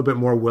a little bit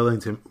more willing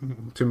to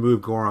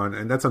move Goran,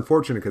 and that's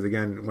unfortunate because,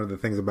 again, one of the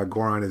things about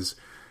Goran is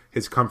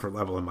his comfort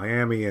level in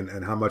Miami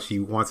and how much he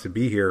wants to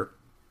be here.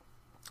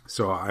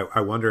 So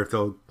I wonder if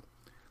they'll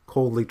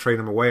coldly trade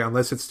him away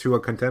unless it's to a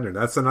contender.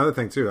 That's another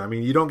thing too. I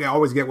mean, you don't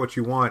always get what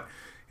you want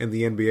in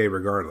the NBA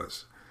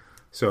regardless.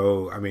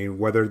 So, I mean,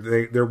 whether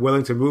they're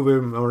willing to move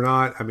him or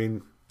not, I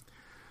mean,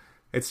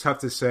 it's tough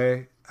to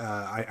say.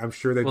 I'm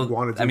sure they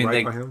want to do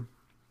right by him.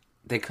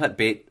 They cut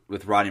bait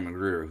with Rodney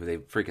McGruder, who they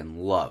freaking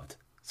loved.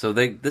 So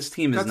this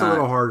team is that's a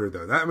little harder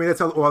though.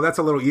 That's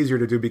a little easier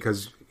to do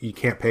because you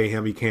can't pay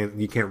him, you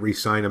can't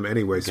re-sign him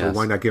anyway. So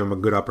why not give him a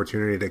good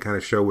opportunity to kind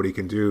of show what he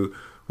can do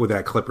with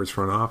that Clippers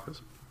front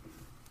office?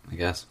 I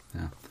guess,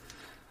 yeah.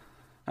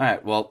 All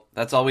right, well,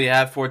 that's all we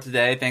have for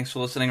today. Thanks for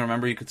listening.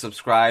 Remember, you could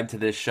subscribe to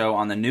this show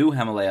on the new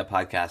Himalaya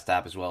podcast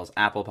app, as well as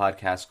Apple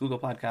Podcasts, Google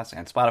Podcasts,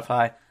 and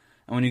Spotify.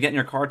 And when you get in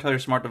your car, tell your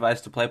smart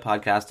device to play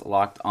podcast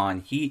Locked On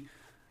Heat.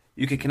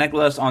 You can connect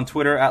with us on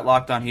Twitter at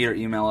Locked On Heat or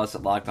email us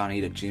at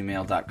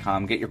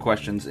lockedonheat@gmail.com. Get your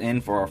questions in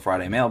for our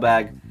Friday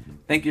mailbag.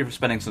 Thank you for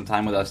spending some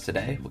time with us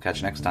today. We'll catch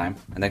you next time.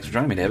 And thanks for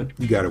joining me, David.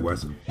 You got it,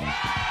 Wes.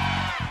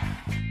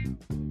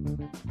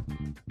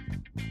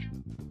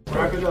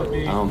 Wrap it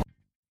up,